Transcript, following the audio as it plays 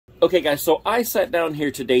Okay guys, so I sat down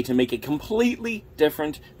here today to make a completely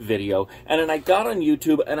different video, and then I got on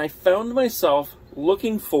YouTube and I found myself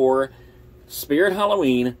looking for Spirit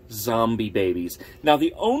Halloween zombie babies. Now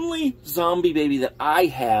the only zombie baby that I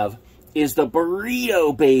have is the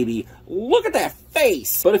burrito baby. Look at that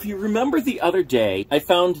face! But if you remember the other day, I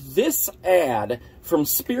found this ad from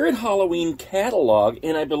Spirit Halloween catalog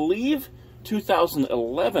in, I believe,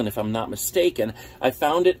 2011, if I'm not mistaken. I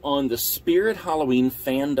found it on the Spirit Halloween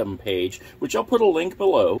fandom page, which I'll put a link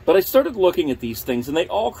below. But I started looking at these things, and they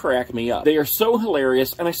all crack me up. They are so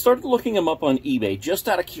hilarious, and I started looking them up on eBay just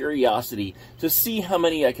out of curiosity to see how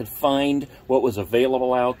many I could find, what was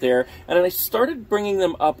available out there. And then I started bringing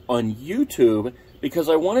them up on YouTube because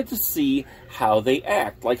I wanted to see how they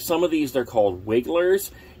act. Like some of these, they're called wigglers,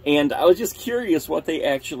 and I was just curious what they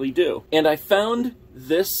actually do. And I found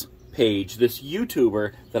this page, this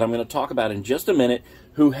YouTuber that I'm going to talk about in just a minute,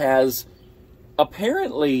 who has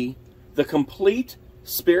apparently the complete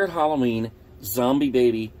Spirit Halloween zombie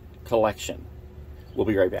baby collection. We'll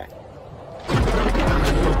be right back.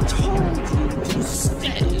 I told you to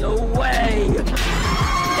stay away!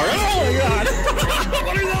 Oh my god!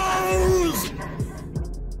 What are those?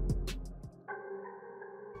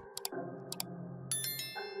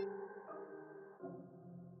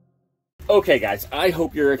 Okay guys, I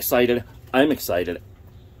hope you're excited. I'm excited.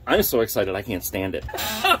 I'm so excited I can't stand it.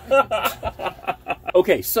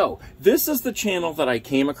 Okay, so this is the channel that I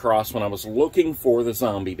came across when I was looking for the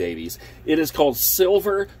zombie babies. It is called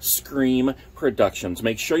Silver Scream Productions.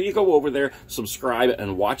 Make sure you go over there, subscribe,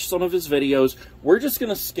 and watch some of his videos. We're just going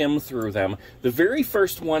to skim through them. The very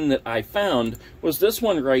first one that I found was this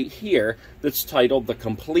one right here that's titled The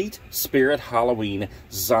Complete Spirit Halloween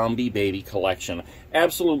Zombie Baby Collection.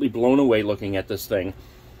 Absolutely blown away looking at this thing.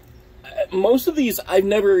 Most of these I've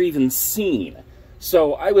never even seen.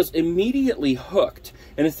 So I was immediately hooked.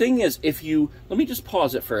 And the thing is, if you, let me just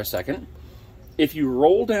pause it for a second. If you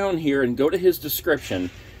roll down here and go to his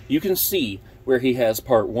description, you can see where he has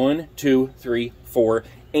part 1, 2, 3, 4,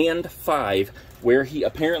 and 5, where he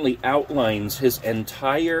apparently outlines his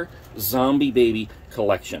entire zombie baby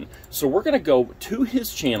collection. So we're going to go to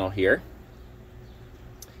his channel here,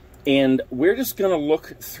 and we're just going to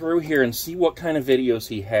look through here and see what kind of videos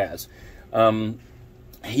he has.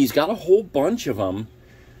 He's got a whole bunch of them.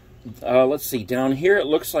 Let's see, down here it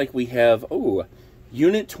looks like we have, oh,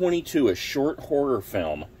 Unit 22, a short horror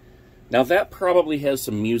film. Now that probably has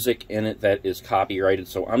some music in it that is copyrighted,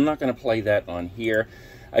 so I'm not going to play that on here.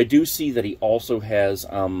 I do see that he also has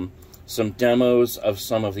some demos of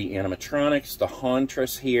some of the animatronics, the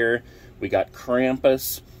Hauntress here. We got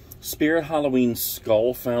Krampus, Spirit Halloween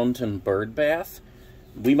Skull Fountain Bird Bath.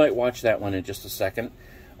 We might watch that one in just a second.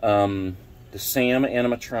 The Sam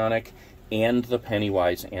animatronic, and the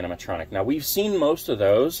Pennywise animatronic. Now, we've seen most of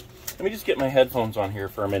those. Let me just get my headphones on here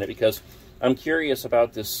for a minute, because I'm curious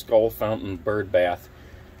about this Skull Fountain Bird Bath.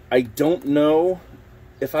 I don't know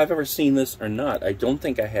if I've ever seen this or not. I don't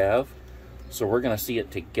think I have. So we're going to see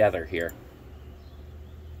it together here.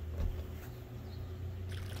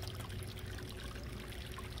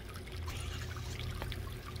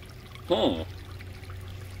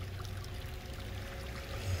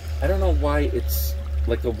 I don't know why it's,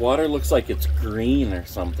 like, the water looks like it's green or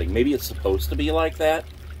something. Maybe it's supposed to be like that.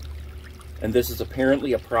 And this is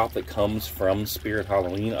apparently a prop that comes from Spirit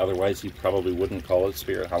Halloween. Otherwise, you probably wouldn't call it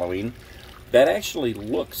Spirit Halloween. That actually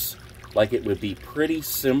looks like it would be pretty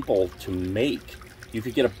simple to make. You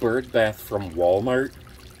could get a bird bath from Walmart,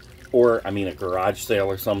 or, I mean, a garage sale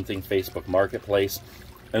or something, Facebook Marketplace,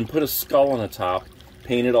 and put a skull on the top,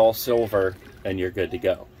 paint it all silver, and you're good to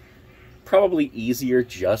go. Probably easier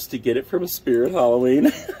just to get it from a Spirit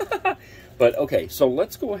Halloween. But okay, so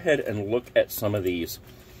let's go ahead and look at some of these.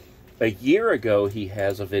 A year ago, he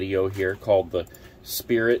has a video here called the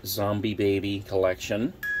Spirit Zombie Baby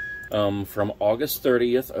Collection from August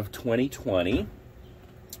 30th of 2020.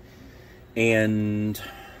 And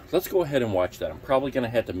let's go ahead and watch that. I'm probably going to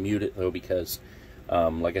have to mute it, though, because,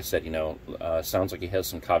 like I said, you know, sounds like he has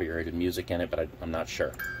some copyrighted music in it, but I'm not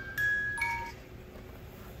sure.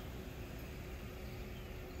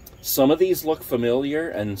 Some of these look familiar,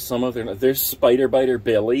 and some of them... There's Spider Biter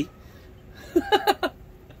Billy.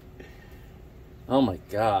 Oh my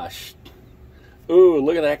gosh. Ooh,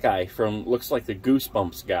 look at that guy from... Looks like the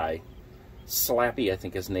Goosebumps guy. Slappy, I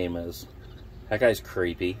think his name is. That guy's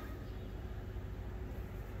creepy.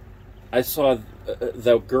 I saw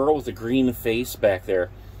the girl with the green face back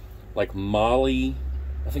there. Like Molly.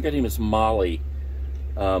 I think her name is Molly.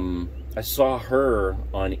 I saw her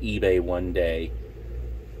on eBay one day.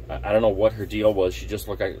 I don't know what her deal was. She just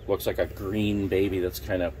looks like a green baby that's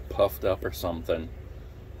kind of puffed up or something.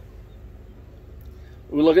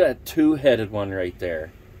 Look at that two-headed one right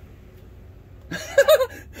there.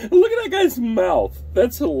 Look at that guy's mouth.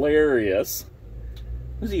 That's hilarious.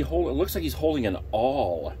 What is he holding? It looks like he's holding an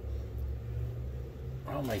awl.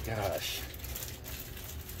 Oh my gosh.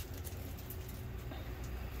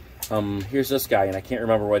 Here's this guy, and I can't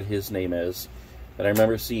remember what his name is, but I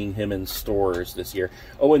remember seeing him in stores this year.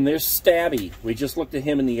 Oh, and there's Stabby. We just looked at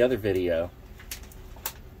him in the other video.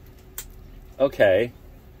 Okay.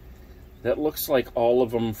 That looks like all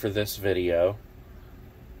of them for this video.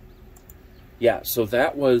 Yeah, so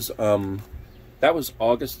that was August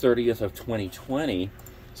 30th of 2020.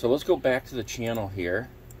 So let's go back to the channel here,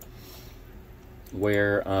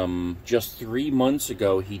 where just 3 months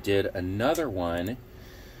ago he did another one,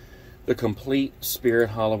 the complete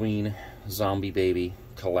Spirit Halloween Zombie Baby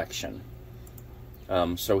collection.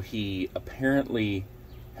 So he apparently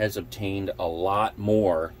has obtained a lot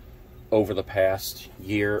more over the past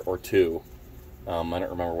year or two. I don't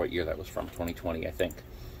remember what year that was from, 2020, I think.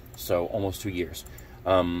 So almost 2 years.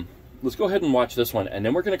 Let's go ahead and watch this one, and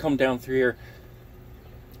then we're going to come down through here.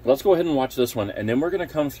 Let's go ahead and watch this one, and then we're going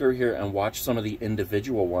to come through here and watch some of the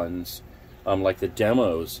individual ones, like the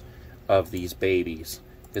demos of these babies.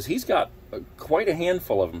 Because he's got quite a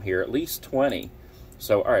handful of them here, at least 20.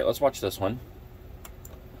 So, all right, let's watch this one.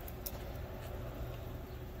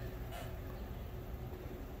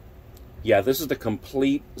 Yeah, this is the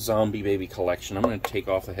complete Zombie Baby collection. I'm going to take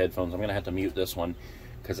off the headphones. I'm going to have to mute this one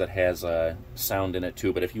because it has sound in it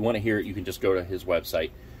too. But if you want to hear it, you can just go to his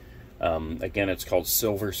website. Again, it's called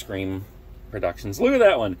Silver Scream Productions. Look at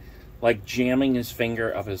that one. Like jamming his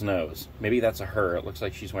finger up his nose. Maybe that's a her. It looks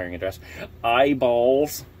like she's wearing a dress.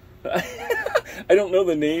 Eyeballs. I don't know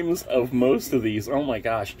the names of most of these. Oh my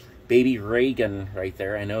gosh. Baby Reagan right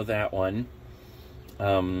there. I know that one.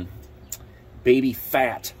 Baby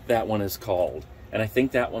Fat, that one is called. And I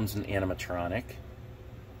think that one's an animatronic.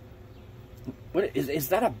 What is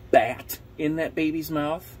that, a bat in that baby's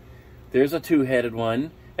mouth? There's a two-headed one.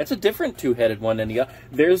 That's a different two-headed one than the other.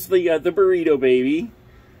 There's the burrito baby.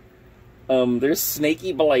 There's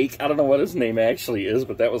Snaky Blake. I don't know what his name actually is,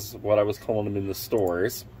 but that was what I was calling him in the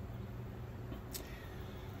stores.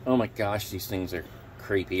 Oh my gosh, these things are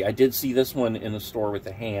creepy. I did see this one in the store with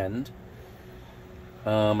the hand.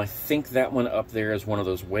 I think that one up there is one of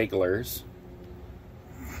those wigglers.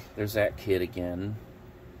 There's that kid again.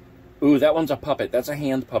 Ooh, that one's a puppet. That's a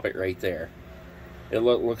hand puppet right there. It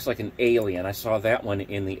looks like an alien. I saw that one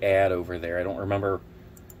in the ad over there. I don't remember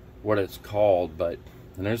what it's called, but...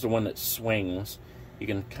 And there's the one that swings. You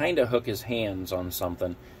can kind of hook his hands on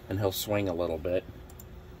something, and he'll swing a little bit.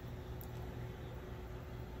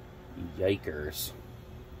 Yikers.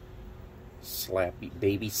 Slappy,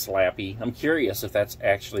 baby Slappy. I'm curious if that's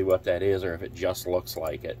actually what that is, or if it just looks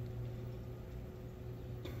like it.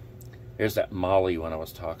 Here's that Molly one I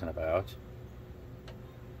was talking about.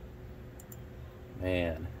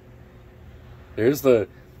 Man. There's the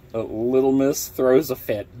Little Miss throws a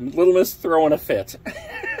fit. Little Miss throwing a fit.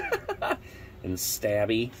 And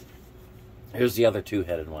Stabby. Here's the other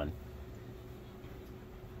two-headed one.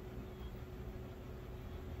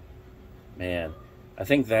 Man. I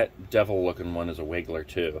think that devil-looking one is a wiggler,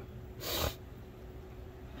 too.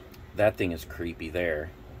 That thing is creepy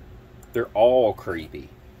there. They're all creepy.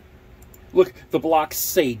 Look, the blocks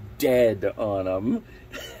say dead on them.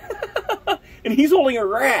 And he's holding a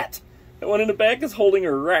rat. That one in the back is holding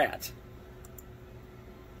a rat.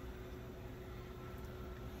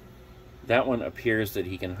 That one appears that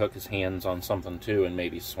he can hook his hands on something, too, and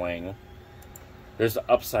maybe swing. There's the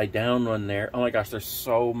upside-down one there. Oh, my gosh, there's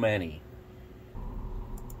so many.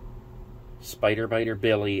 Spider Biter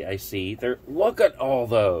Billy, I see. Look at all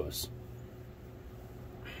those.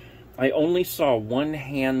 I only saw one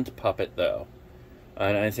hand puppet, though.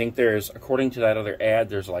 And I think there's, according to that other ad,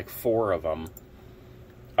 there's like 4 of them.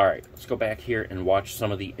 Alright, let's go back here and watch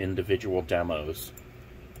some of the individual demos.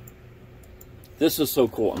 This is so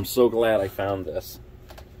cool. I'm so glad I found this.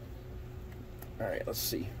 Alright, let's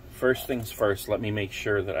see. First things first, let me make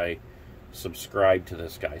sure that I subscribe to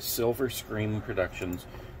this guy. Silver Scream Productions.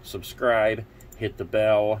 Subscribe, hit the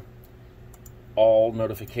bell, all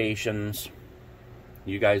notifications.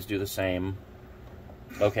 You guys do the same.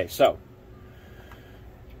 Okay, so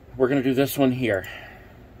we're going to do this one here.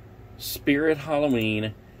 Spirit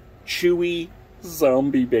Halloween Chewy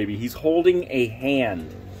Zombie Baby. He's holding a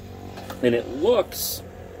hand. And it looks,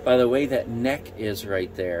 by the way that neck is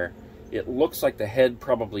right there, it looks like the head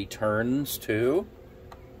probably turns too.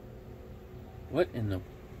 What in the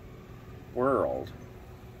world?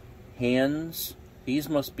 Hands? These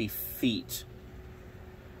must be feet.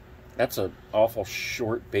 That's an awful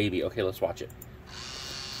short baby. Okay, let's watch it.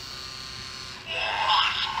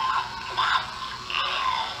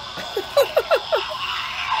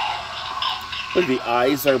 Look, the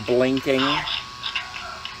eyes are blinking.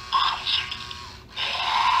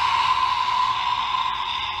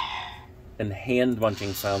 And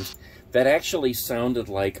hand-munching sounds. That actually sounded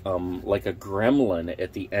like a gremlin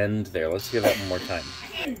at the end there. Let's hear that one more time.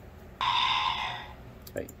 Hey,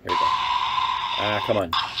 here we go. Ah, come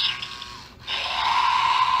on.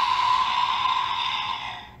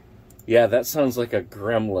 Yeah, that sounds like a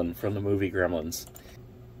gremlin from the movie Gremlins.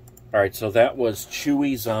 Alright, so that was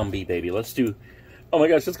Chewy Zombie Baby. Let's do... Oh my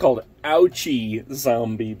gosh, it's called Ouchie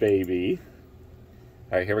Zombie Baby.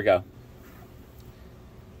 Alright, here we go.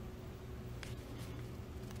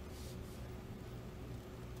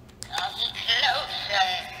 Come closer.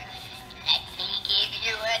 Let me give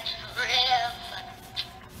you a trim.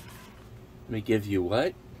 Let me give you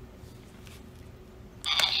what?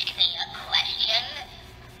 Ask me a question.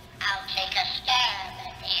 I'll take a stab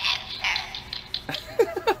at the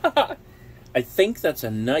answer. I think that's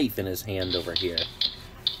a knife in his hand over here.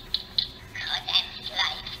 Cut and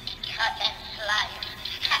slice. Cut and slice.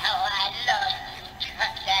 How I love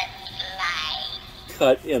cut and slice.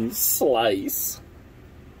 Cut and slice.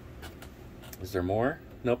 Is there more?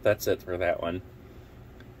 Nope, that's it for that one.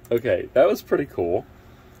 Okay, that was pretty cool.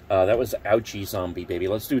 That was Ouchie Zombie Baby.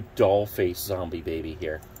 Let's do Dollface Zombie Baby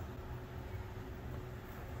here.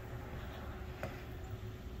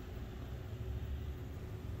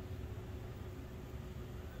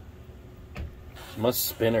 She must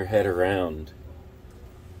spin her head around.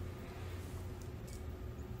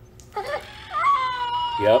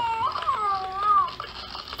 Yep.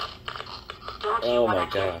 Oh my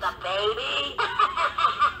gosh.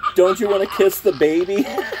 Don't you want to kiss the baby?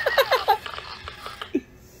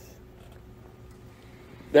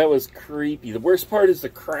 That was creepy. The worst part is the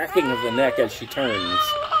cracking of the neck as she turns.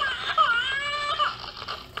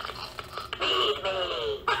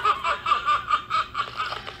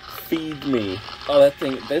 Feed me. Oh,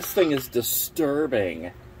 this thing is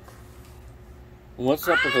disturbing. What's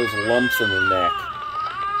up with those lumps in the neck?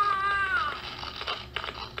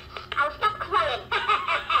 I'll stop crying.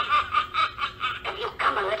 If you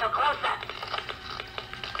come a little closer.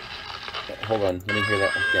 Hold on, let me hear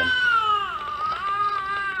that again.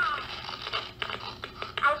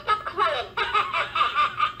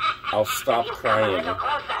 I'll stop crying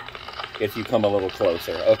if you come a little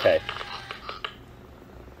closer. Okay.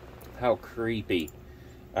 How creepy.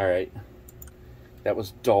 Alright. That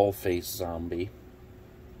was Dollface Zombie.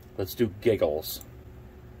 Let's do Giggles.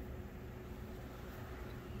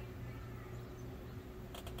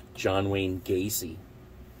 John Wayne Gacy.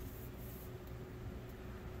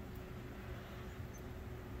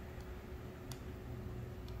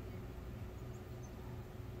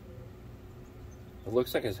 It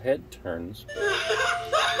looks like his head turns.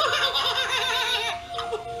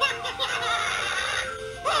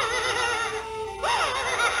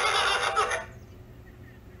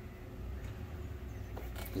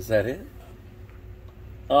 Is that it?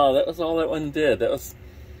 Oh, that was all that one did. That was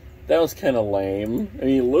kind of lame. I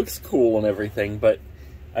mean, he looks cool and everything, but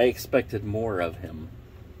I expected more of him.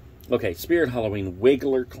 Okay, Spirit Halloween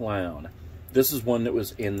Wiggler Clown. This is one that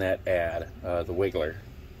was in that ad, the Wiggler.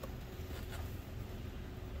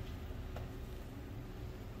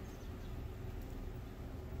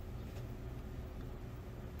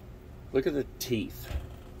 Look at the teeth.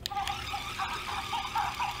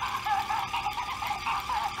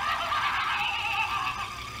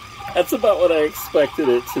 That's about what I expected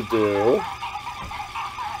it to do.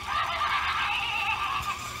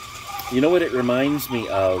 You know what it reminds me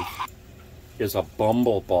of is a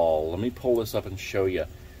Bumbleball. Let me pull this up and show you.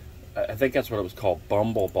 I think that's what it was called,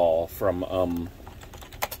 Bumbleball, from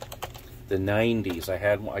the 90s.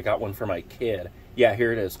 I got one for my kid. Yeah,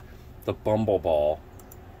 here it is. The Bumbleball.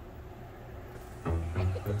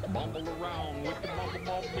 Bumble around with the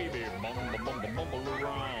bumble baby. Bumble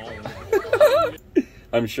around.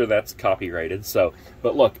 I'm sure that's copyrighted.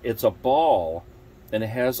 But look, it's a ball, and it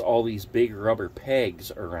has all these big rubber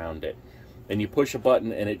pegs around it. And you push a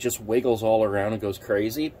button, and it just wiggles all around and goes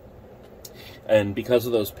crazy. And because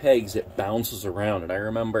of those pegs, it bounces around. And I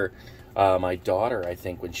remember my daughter, I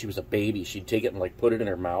think, when she was a baby, she'd take it and like put it in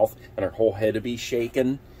her mouth, and her whole head would be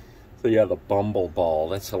shaken. So yeah, the Bumbleball.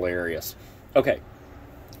 That's hilarious. Okay.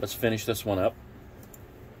 Let's finish this one up.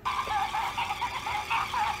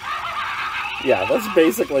 Yeah, that's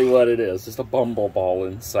basically what it is. Just a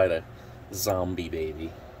Bumbleball inside a zombie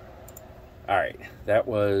baby. Alright, that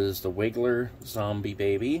was the Wiggler Zombie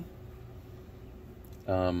Baby.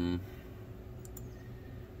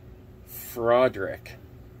 Froderick.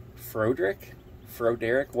 Froderick?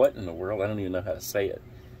 What in the world? I don't even know how to say it.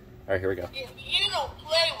 Alright, here we go. If you don't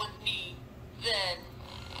play with me, then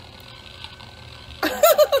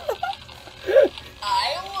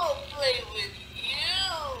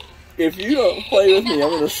If you don't play with me, I'm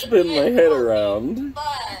going to spin my head around.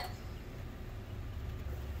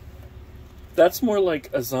 That's more like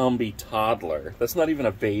a zombie toddler. That's not even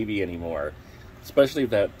a baby anymore. Especially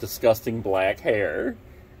with that disgusting black hair.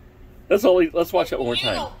 That's all. Let's watch it one more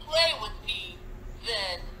time. You don't play with me,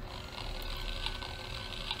 then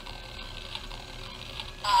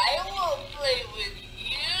I won't play with you.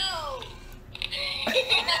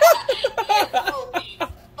 It will be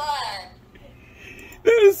fun.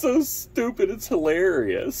 That is so stupid. It's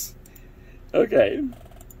hilarious. Okay.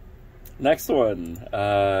 Next one.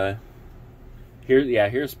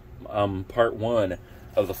 Here's part 1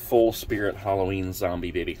 of the full Spirit Halloween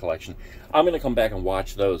Zombie Baby collection. I'm going to come back and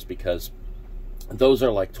watch those because those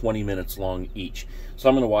are like 20 minutes long each. So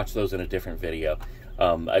I'm going to watch those in a different video.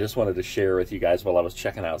 I just wanted to share with you guys while I was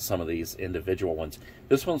checking out some of these individual ones.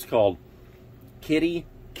 This one's called Kitty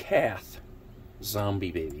Kath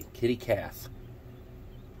Zombie Baby. Kitty Kath.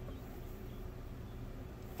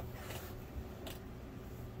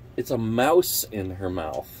 It's a mouse in her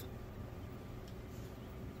mouth.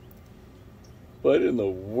 What in the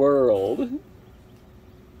world?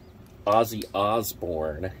 Ozzy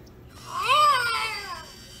Osbourne.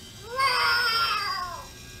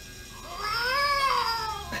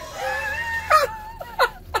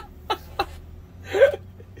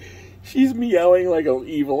 She's meowing like an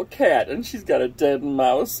evil cat, and she's got a dead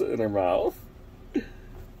mouse in her mouth.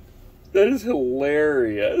 That is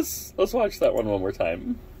hilarious. Let's watch that one more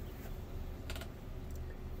time.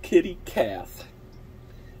 Kitty Kath.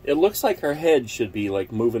 It looks like her head should be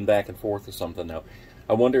like moving back and forth or something now.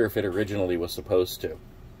 I wonder if it originally was supposed to.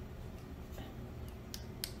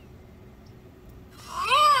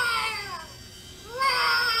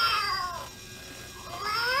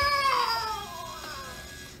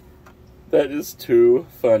 That is too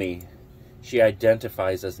funny. She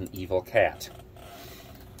identifies as an evil cat.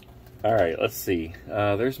 Alright, let's see.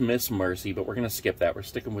 There's Miss Mercy, but we're going to skip that. We're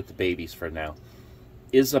sticking with the babies for now.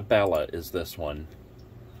 Isabella is this one.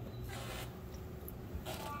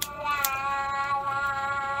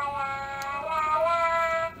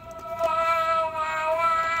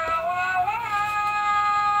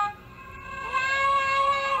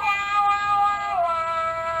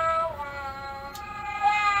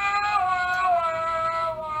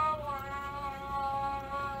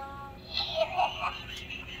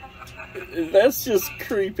 That's just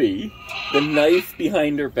creepy. The knife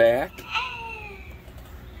behind her back.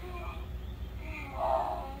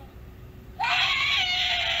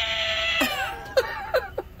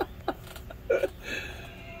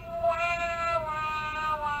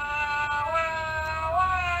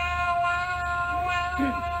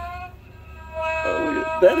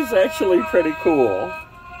 Oh, that is actually pretty cool.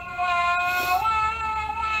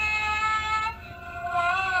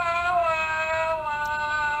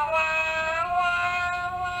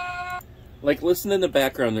 Like, listen in the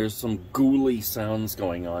background, there's some ghouly sounds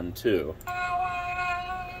going on, too.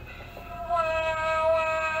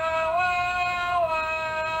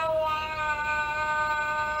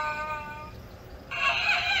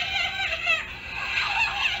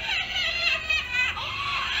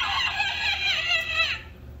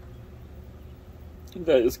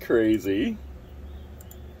 That is crazy.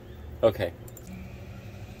 Okay.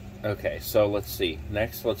 Okay, so let's see.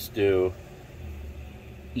 Next, let's do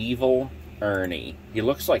Evil Ernie. He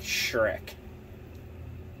looks like Shrek.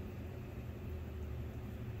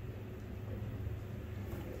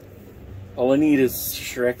 All I need is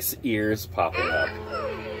Shrek's ears popping up.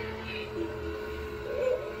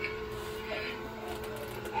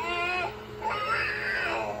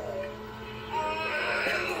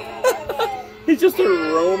 He's just a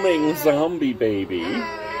roaming zombie baby.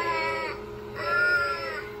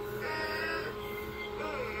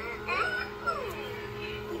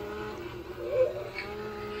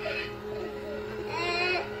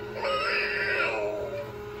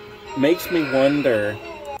 Makes me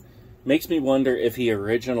wonder if he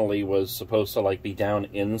originally was supposed to like be down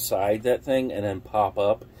inside that thing and then pop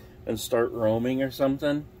up and start roaming or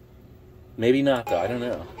something. Maybe not though, I don't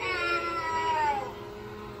know.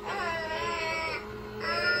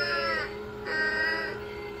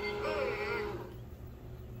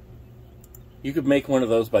 You could make one of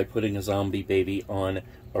those by putting a zombie baby on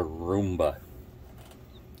a Roomba.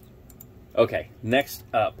 Okay, next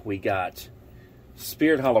up we got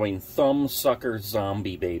Spirit Halloween Thumbsucker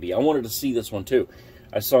Zombie Baby. I wanted to see this one too.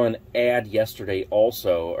 I saw an ad yesterday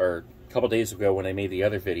also, or a couple days ago when I made the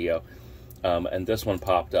other video, and this one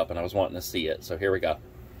popped up and I was wanting to see it. So here we go.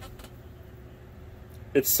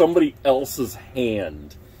 It's somebody else's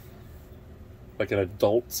hand. Like an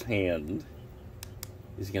adult's hand.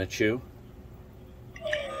 Is he gonna chew?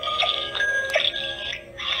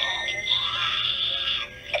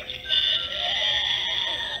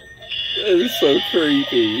 is so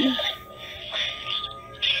creepy.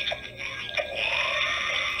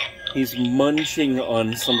 He's munching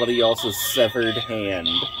on somebody else's severed hand.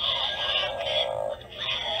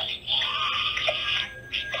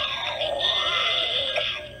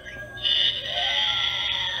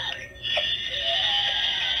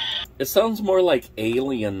 It sounds more like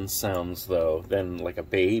alien sounds, though, than like a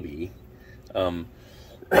baby.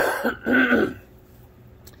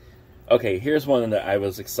 Okay, here's one that I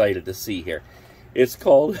was excited to see here. It's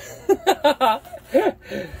called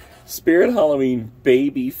Spirit Halloween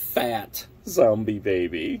Baby Fat Zombie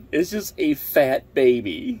Baby. It's just a fat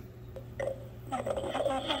baby.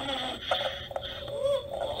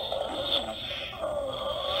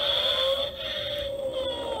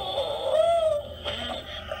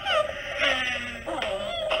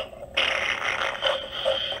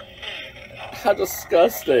 How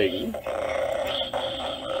disgusting.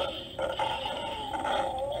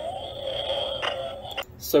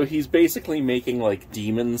 So he's basically making like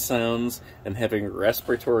demon sounds and having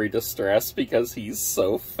respiratory distress because he's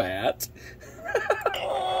so fat.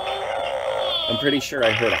 I'm pretty sure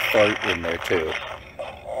I heard a fart in there too.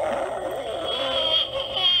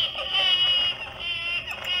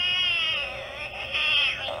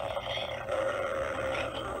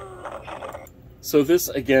 So this,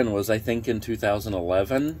 again, was, I think, in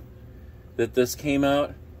 2011 that this came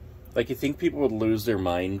out. Like, you think people would lose their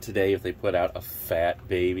mind today if they put out a fat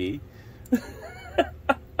baby?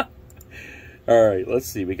 Alright, let's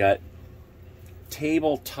see. We got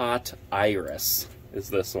Table Tot Iris is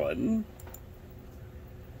this one.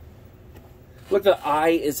 Look, the eye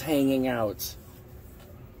is hanging out.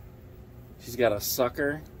 She's got a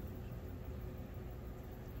sucker.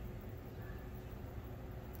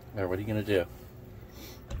 Alright, what are you going to do?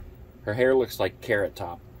 Her hair looks like Carrot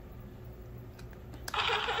Top.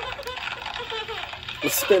 The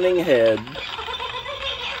spinning head.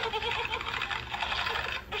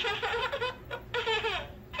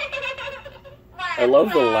 I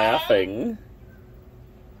love the laughing.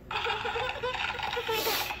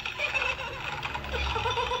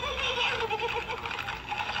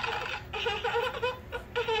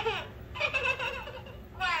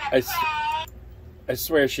 I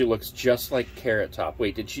swear she looks just like Carrot Top.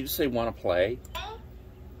 Wait, did she just say wanna play?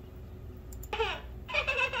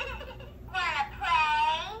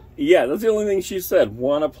 Yeah, that's the only thing she said.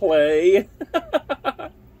 Wanna play?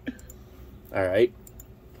 Alright.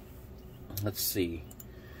 Let's see.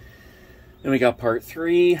 Then we got part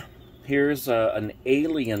 3. Here's an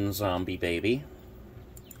alien zombie baby.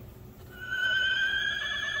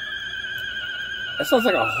 That sounds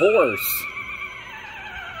like a horse.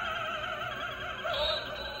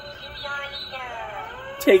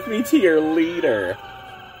 Take me to your leader.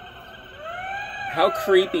 How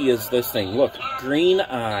creepy is this thing? Look, green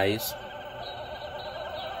eyes.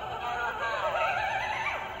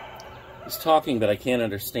 He's talking, but I can't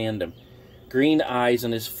understand him. Green eyes,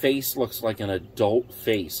 and his face looks like an adult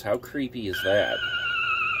face. How creepy is that?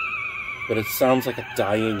 But it sounds like a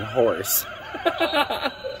dying horse.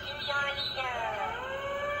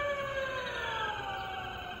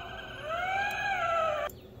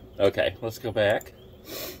 Okay, let's go back.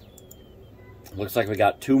 Looks like we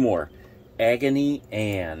got 2 more. Agony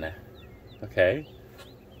Ann. Okay.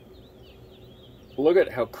 Look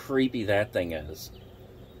at how creepy that thing is.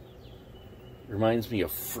 Reminds me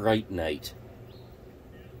of Fright Night.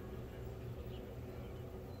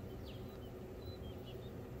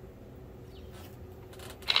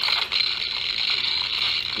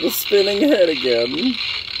 The spinning head again.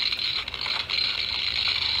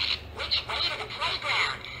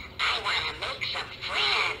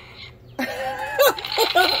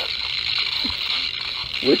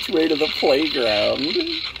 Which way to the playground?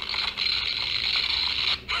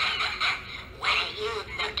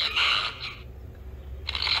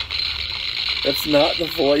 That's not the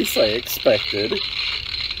voice I expected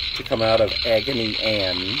to come out of Agony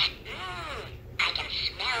Ann. I can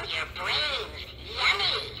smell your brains.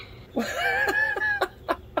 Yummy.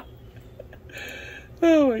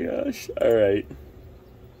 Oh my gosh. Alright.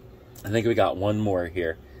 I think we got one more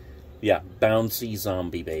here. Yeah, Bouncy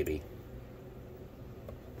Zombie Baby.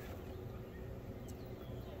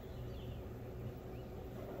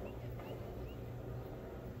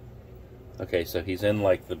 Okay, so he's in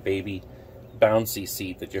like the baby bouncy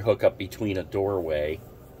seat that you hook up between a doorway.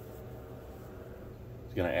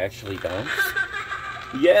 He's gonna actually bounce?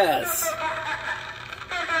 Yes!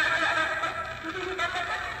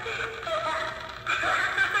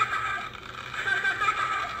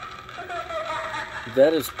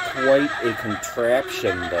 That is quite a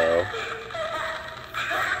contraption, though.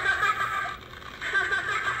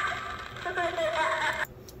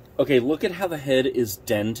 Okay, look at how the head is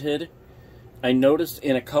dented. I noticed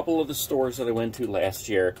in a couple of the stores that I went to last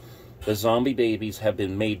year, the zombie babies have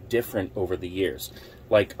been made different over the years.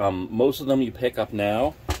 Like, most of them you pick up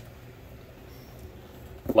now,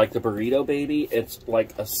 like the burrito baby, it's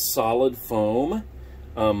like a solid foam.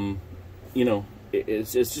 You know,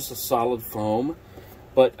 it's just a solid foam.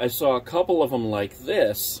 But I saw a couple of them like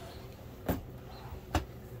this,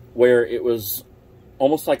 where it was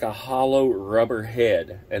almost like a hollow rubber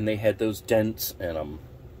head, and they had those dents in them.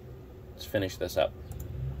 Let's finish this up.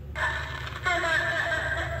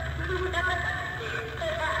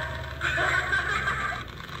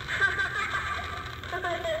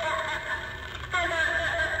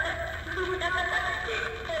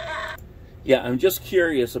 Yeah, I'm just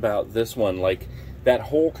curious about this one, like that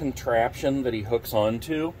whole contraption that he hooks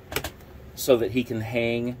onto so that he can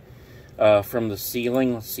hang from the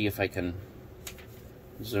ceiling. Let's see if I can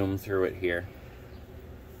zoom through it here.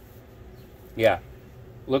 Yeah,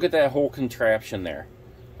 look at that whole contraption there.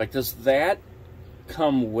 Like, does that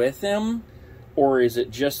come with him, or is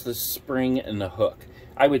it just the spring and the hook?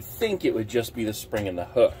 I would think it would just be the spring and the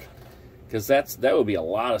hook, because that would be a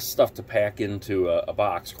lot of stuff to pack into a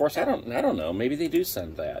box. Of course, I don't know. Maybe they do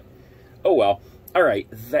send that. Oh well. All right,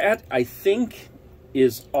 that I think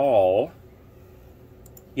is all.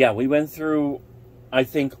 Yeah, we went through, I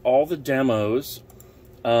think, all the demos.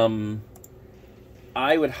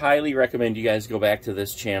 I would highly recommend you guys go back to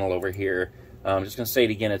this channel over here. I'm just going to say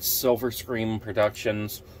it again. It's Silver Scream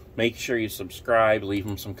Productions. Make sure you subscribe, leave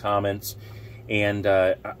them some comments. And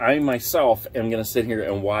I myself am going to sit here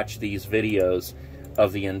and watch these videos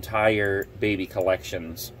of the entire baby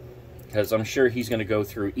collections, because I'm sure he's going to go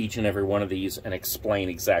through each and every one of these and explain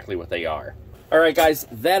exactly what they are. Alright guys,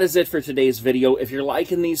 that is it for today's video. If you're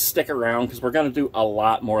liking these, stick around, because we're going to do a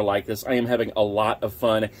lot more like this. I am having a lot of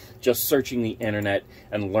fun just searching the internet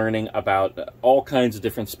and learning about all kinds of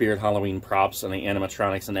different Spirit Halloween props and the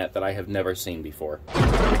animatronics and that I have never seen before.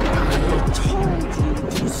 I told you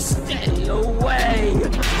to stay away!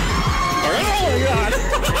 Oh my god!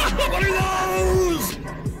 What are those?